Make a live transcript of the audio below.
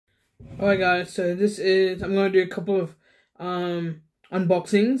Alright guys, so I'm going to do a couple of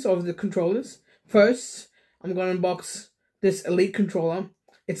unboxings of the controllers. First, I'm going to unbox this Elite controller.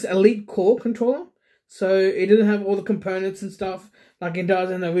 It's Elite Core controller, so it doesn't have all the components and stuff like it does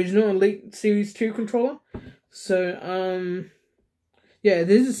in the original Elite Series 2 controller. So, yeah,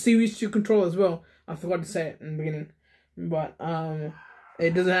 this is a Series 2 controller as well. I forgot to say it in the beginning. But,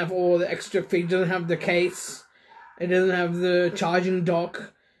 it doesn't have all the extra features. It doesn't have the case. It doesn't have the charging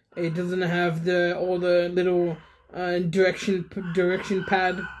dock. It doesn't have all the little direction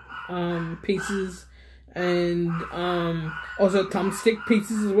pad pieces, and also thumbstick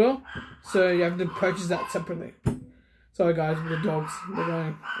pieces as well. So you have to purchase that separately. Sorry guys, the dogs, they're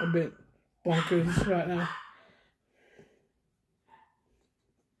going a bit bonkers right now.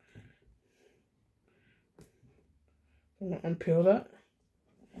 I'm gonna unpeel that.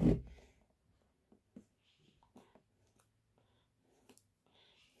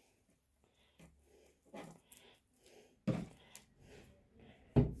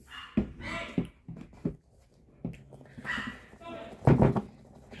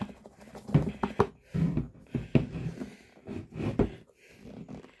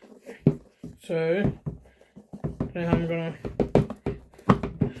 So now I'm gonna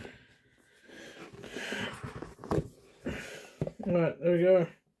alright, there we go.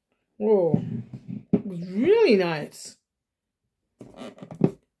 Whoa, it was really nice. Oh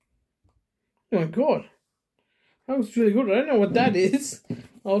my god, that was really good. I don't know what that is.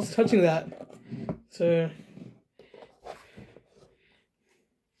 I was touching that. So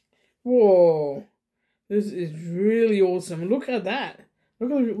whoa, this is really awesome. Look at that.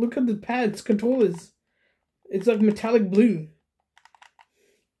 Look at the pads, controllers. It's like metallic blue.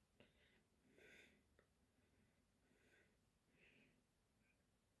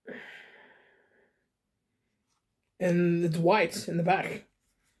 And it's white in the back.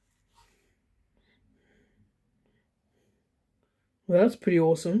 Well, that's pretty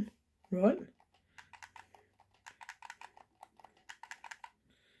awesome, right?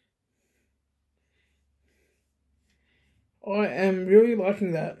 I am really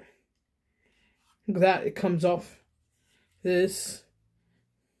liking that. Look at that, it comes off. This,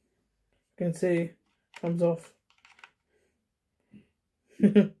 you can see, comes off.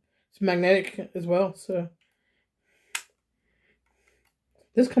 It's magnetic as well, so.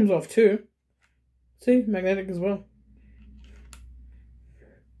 This comes off too. See, magnetic as well.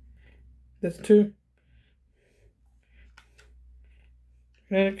 This too.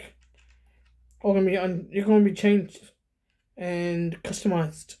 Magnetic. All gonna be you're gonna be changed and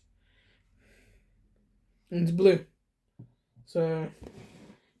customized. And it's blue. So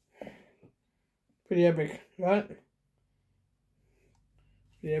pretty epic, right?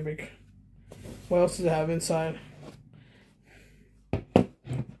 Pretty epic. What else does it have inside?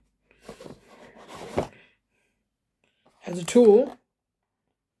 Has a tool.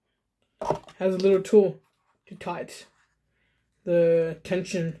 Has a little tool to tight the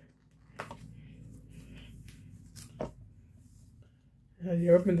tension. Now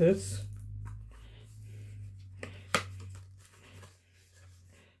you open this.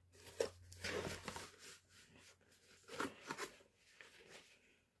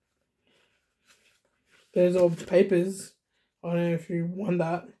 There's all papers. I don't know if you want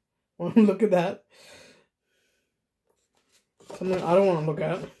that. Want to look at that? Something I don't want to look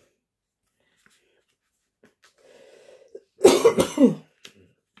at.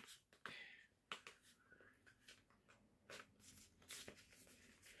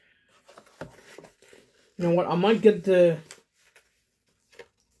 You know what? I might get the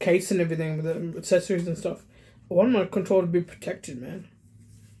case and everything with the accessories and stuff. I want my controller to be protected, man.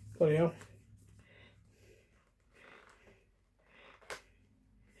 Bloody hell.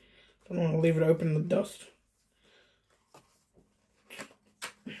 I don't want to leave it open in the dust.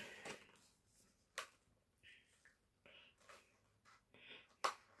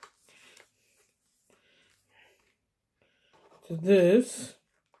 So this,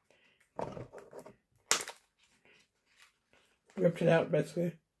 ripped it out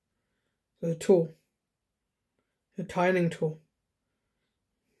basically. So the tool, the tightening tool.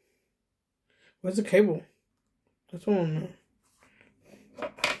 Where's the cable? That's on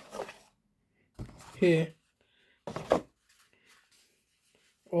here.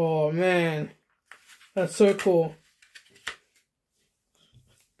 Oh man, that's so cool.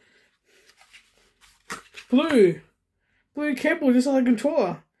 Blue cable just like a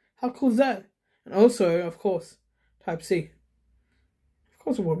controller. How cool is that? And also, of course, Type C. Of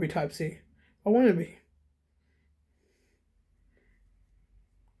course it will be Type C. I want it to be.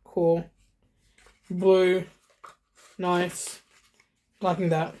 Cool. Blue. Nice. Liking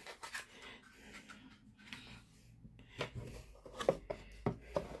that.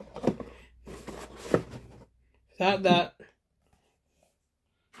 that.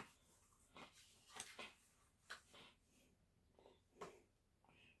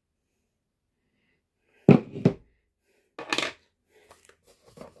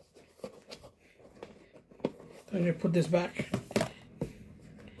 I'm gonna put this back.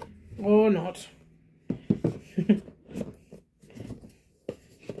 Or not.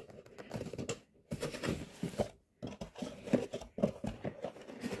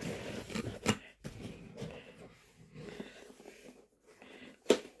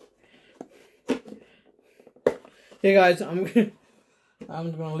 Hey guys, I'm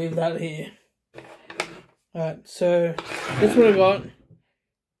gonna leave that here. Alright, so this is what I got.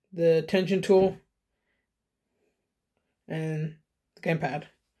 The tension tool and the gamepad.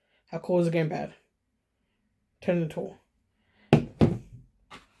 How cool is the gamepad? Tension tool.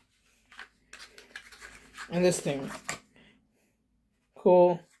 And this thing.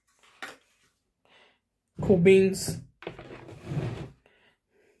 Cool. Cool beans.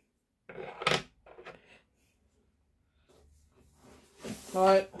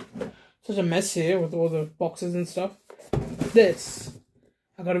 Alright, such a mess here with all the boxes and stuff. This,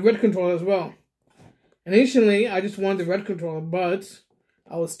 I got a red controller as well. Initially, I just wanted the red controller, but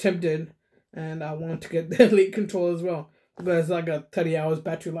I was tempted and I wanted to get the elite controller as well. Because I got 30 hours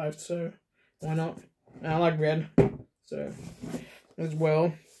battery life, so why not? And I like red, so as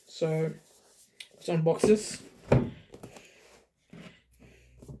well. So let's unbox this.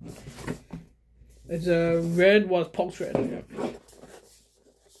 It's a red, pulse red. Yeah.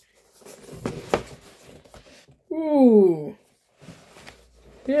 Ooh,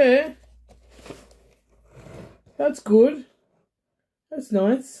 yeah, that's good. That's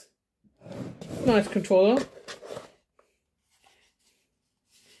nice. Nice controller.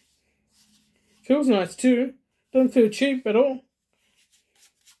 Feels nice too. Doesn't feel cheap at all.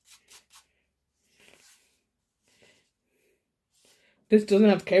 This doesn't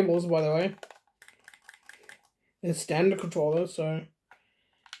have cables, by the way. It's a standard controller, so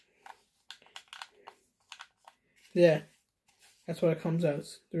yeah, that's what it comes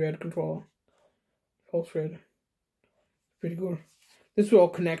as, the red controller. Pulse red. Pretty good. This is all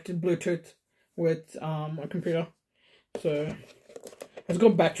connected Bluetooth with my computer. So it's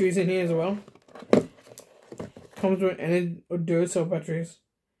got batteries in here as well. Comes with any Duracell batteries.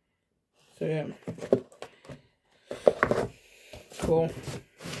 So yeah. Cool.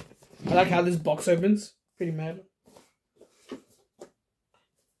 I like how this box opens. Pretty mad.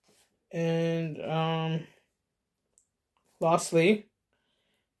 And lastly,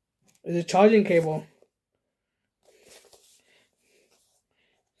 is a charging cable.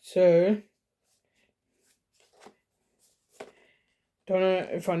 So, don't know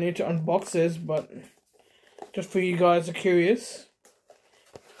if I need to unbox this, but just for you guys who are curious.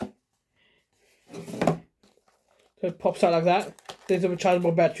 So it pops out like that. There's a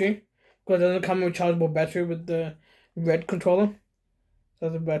rechargeable battery. Because it doesn't come with a rechargeable battery with the red controller. So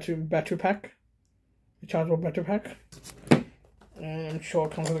there's a battery pack. Rechargeable battery pack. And I'm sure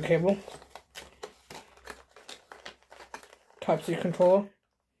it comes with a cable. Type-C controller.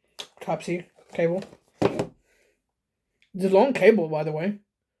 Type-C cable. It's a long cable, by the way.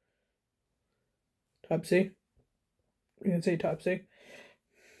 Type-C. You can see Type-C.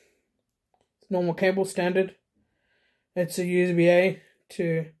 Normal cable, standard. It's a USB-A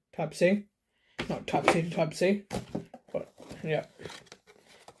to Type-C. Not Type-C to Type-C. But, yeah.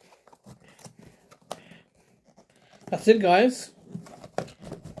 That's it, guys.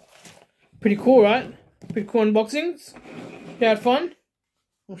 Pretty cool, right? Pretty cool unboxings. You had fun?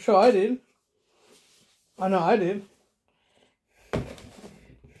 I'm sure I did. I know I did.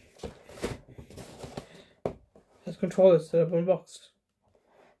 Let's control this that I've unboxed.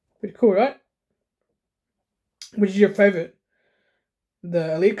 Pretty cool, right? Which is your favorite?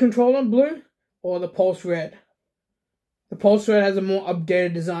 The Elite controller blue or the Pulse red? The Pulse red has a more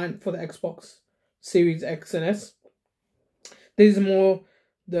updated design for the Xbox Series X and S. This is more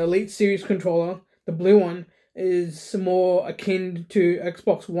the Elite Series controller. The blue one is more akin to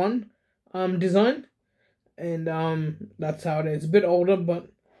Xbox One design. And that's how it is. A bit older, but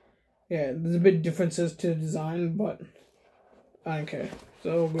yeah, there's a bit differences to the design, but I don't care. It's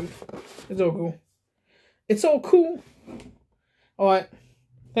all good. It's all cool. It's all cool. Alright.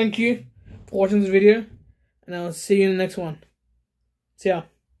 Thank you for watching this video. And I'll see you in the next one. See ya.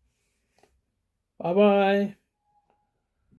 Bye bye.